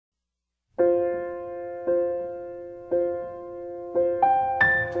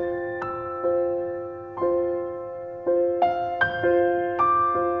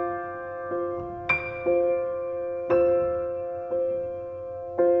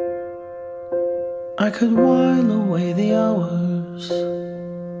I could while away the hours,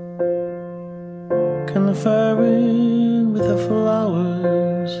 conferring with the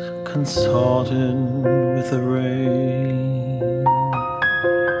flowers, consorting with the rain.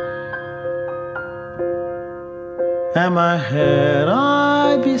 And my head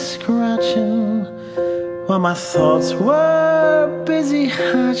I'd be scratching while my thoughts were busy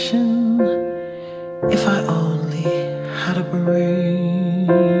hatching, if I only had a brain.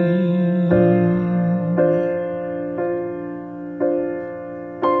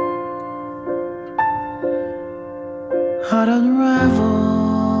 I'd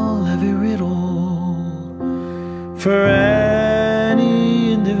unravel every riddle for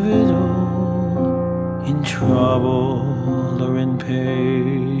any individual in trouble or in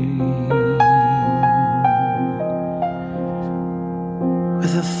pain.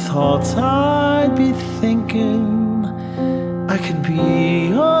 With the thoughts I'd be thinking, I could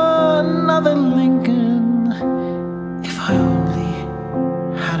be another Lincoln if I only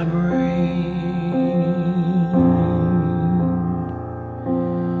had a brain.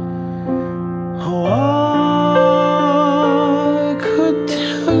 Oh, I could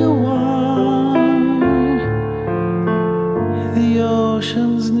tell you why the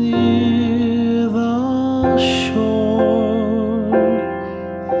ocean's near the shore.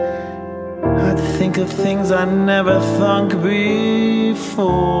 I'd think of things I never thunk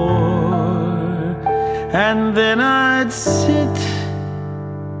before, and then I'd sit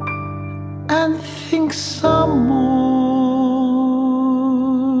and think some more.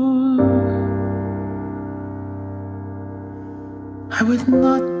 I would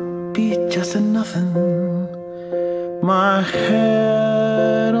not be just a nothing, my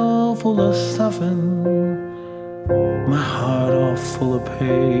head all full of stuffing, my heart all full of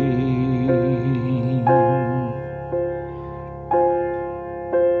pain.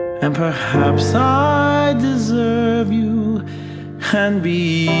 And perhaps I deserve you and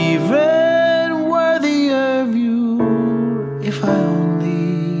be even worthy of you if I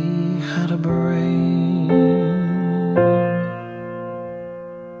only had a brain.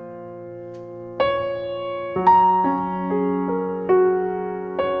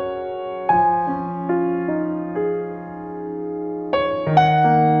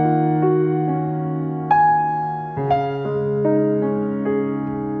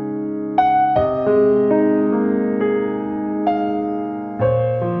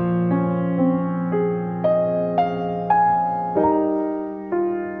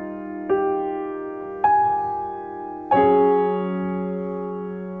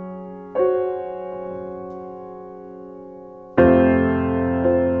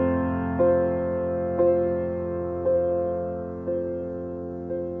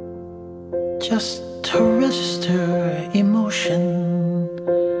 Just to register emotion,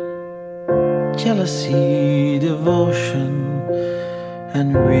 jealousy, devotion, and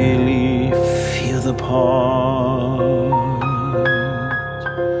really feel the part.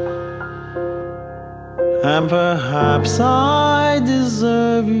 And perhaps I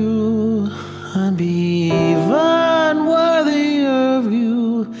deserve you and be even worthy of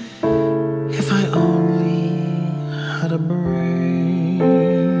you if I only had a brain.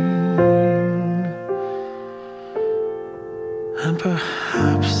 And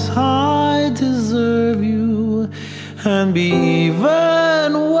perhaps I deserve you and be even